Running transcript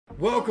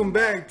Welcome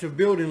back to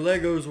Building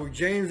Legos with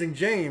James and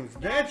James.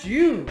 That's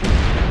you.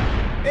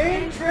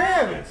 And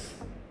Travis.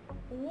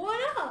 What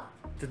up?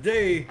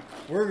 Today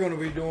we're going to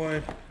be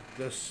doing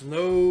the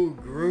Snow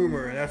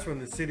Groomer, and that's from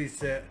the city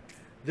set.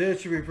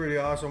 This should be pretty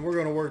awesome. We're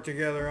going to work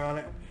together on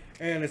it,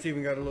 and it's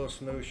even got a little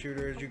snow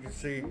shooter, as you can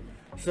see.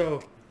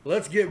 So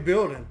let's get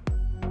building.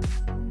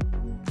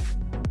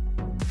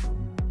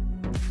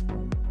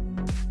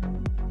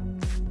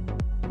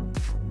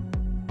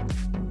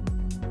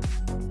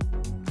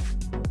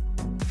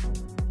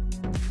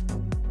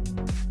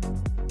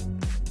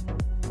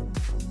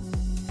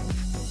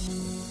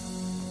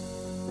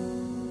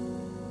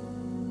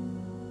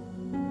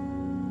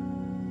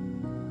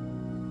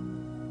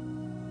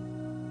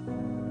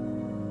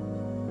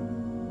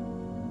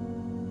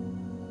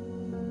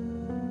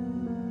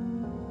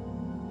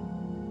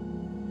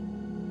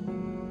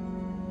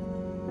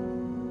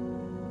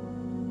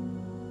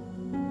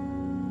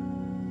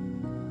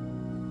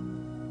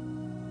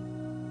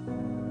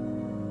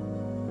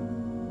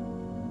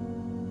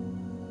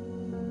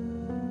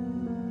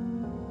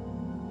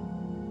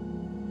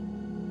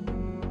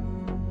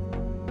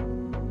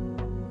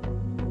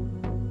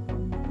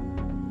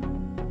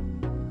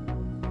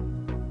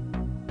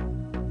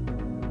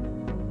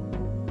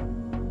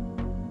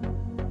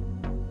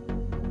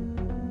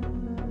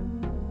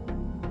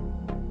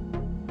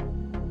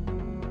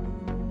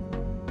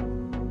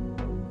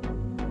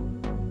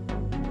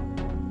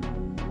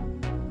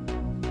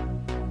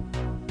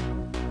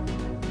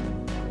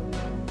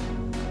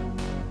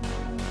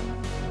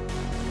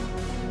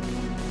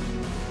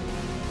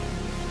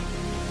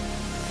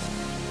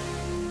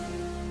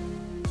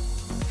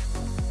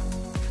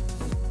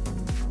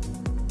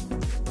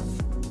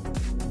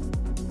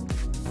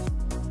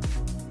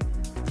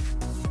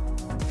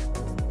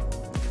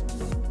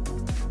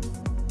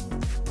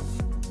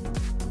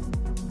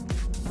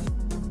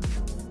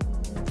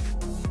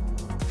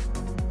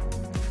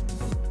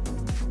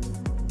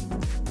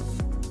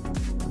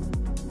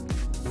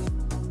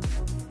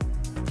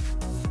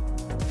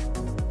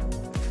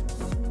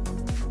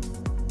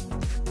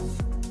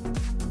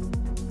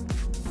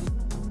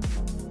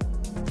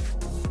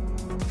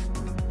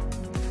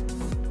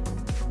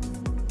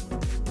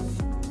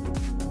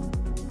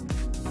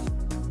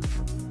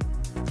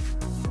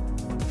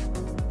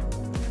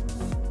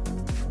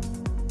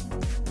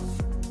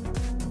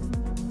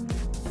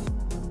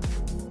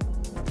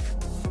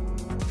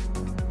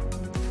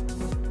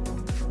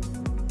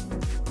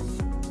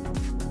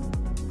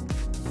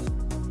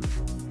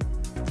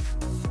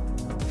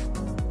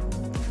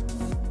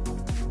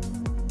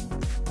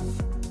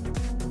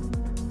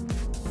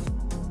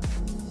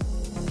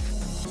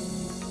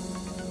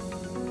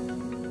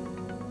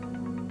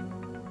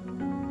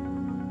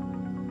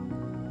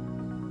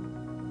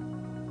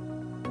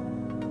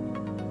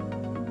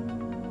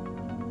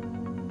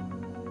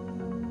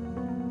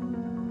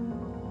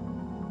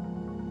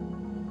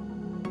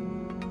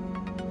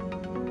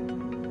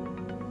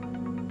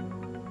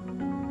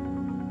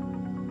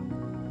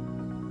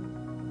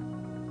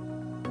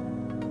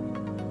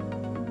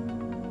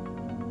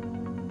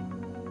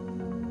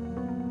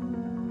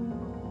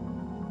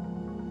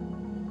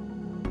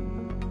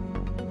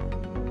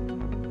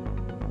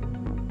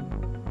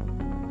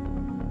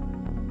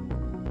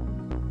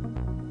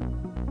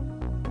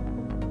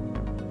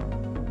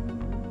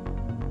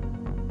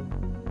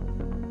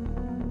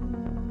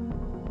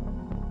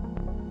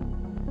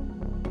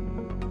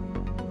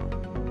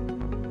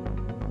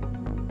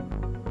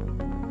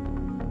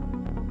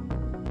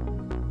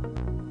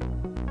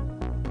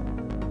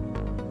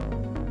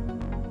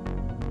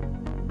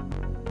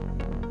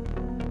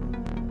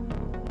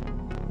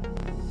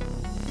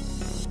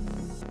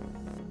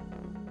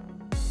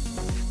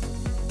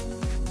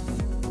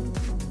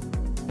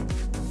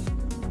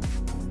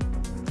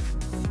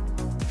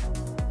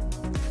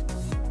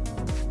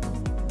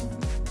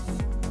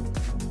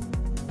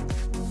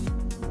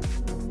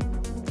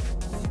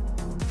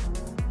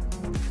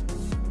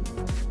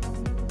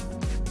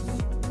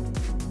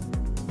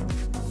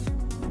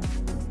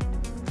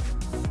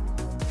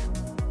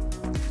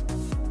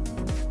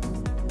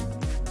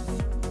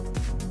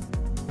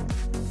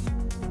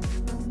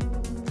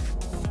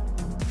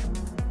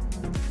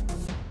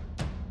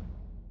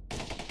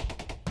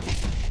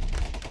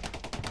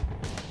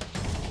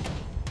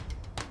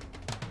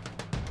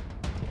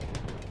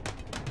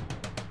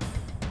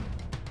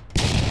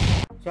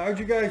 So how'd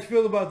you guys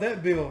feel about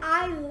that build?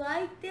 I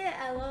liked it.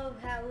 I love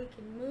how we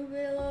can move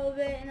it a little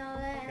bit and all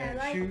that. And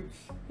I like, shoots.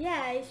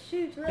 Yeah, it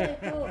shoots really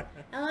cool.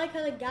 I like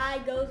how the guy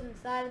goes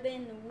inside of it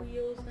and the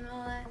wheels and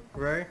all that.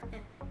 Right?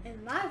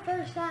 And my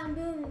first time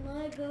building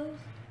Legos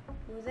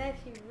was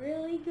actually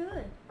really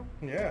good.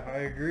 Yeah,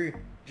 I agree.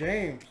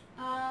 James.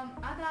 I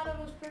thought it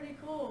was pretty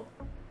cool.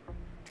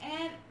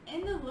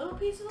 And the little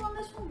pieces on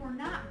this one were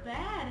not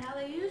bad, how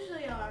they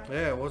usually are.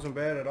 Yeah, it wasn't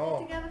bad at all.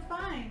 Fit together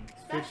fine.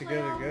 Especially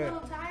together all good. the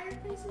little tire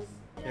pieces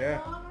that Yeah.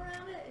 are long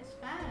around it. It's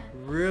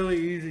fine. Really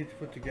easy to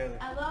put together.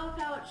 I love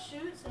how it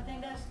shoots. I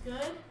think that's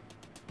good.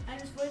 I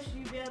just wish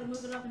you'd be able to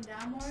move it up and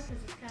down more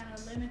because it's kind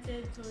of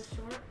limited to a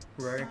short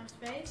Right. amount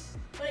of space.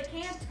 But it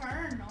can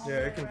turn all the Yeah,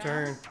 way it can around.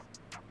 turn.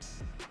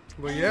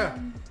 But And yeah,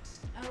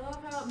 I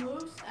love how it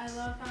moves. I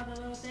love how the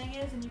little thing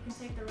is, and you can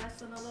take the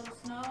rest of the little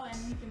snow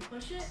and you can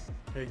push it.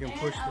 you can And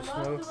push I the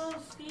love snow. the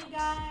little speed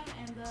guy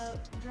and the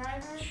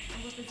driver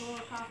with his little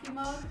coffee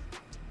mug.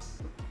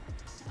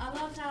 I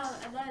loved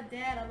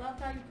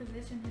how you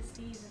position his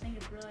steeds. I think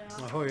it's really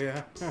awesome. Oh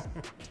yeah.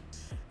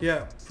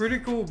 Yeah, pretty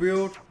cool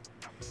build.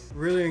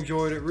 Really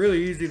enjoyed it.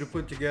 Really easy to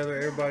put together.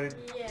 Everybody,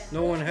 Yeah.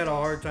 no one had a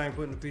hard time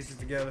putting the pieces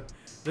together.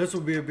 This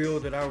will be a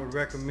build that I would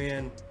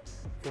recommend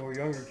for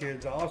younger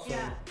kids also.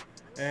 Yeah.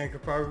 And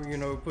could probably,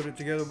 put it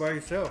together by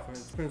yourself. And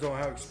it depends on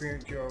how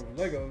experienced you are with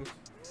Legos.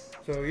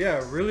 So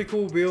yeah, really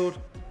cool build.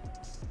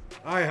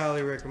 I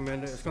highly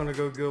recommend it. It's gonna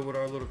go good with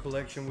our little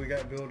collection we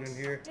got built in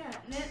here. Yeah,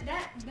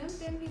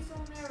 them pieces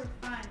on there were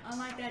fine.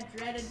 Unlike that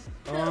dreaded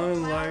flower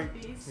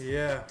Unlike, piece.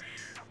 yeah,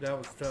 that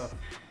was tough.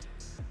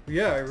 But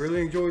yeah, I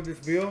really enjoyed this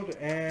build,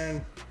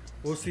 and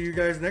we'll see you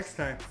guys next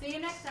time. See you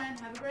next time.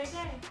 Have a great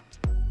day.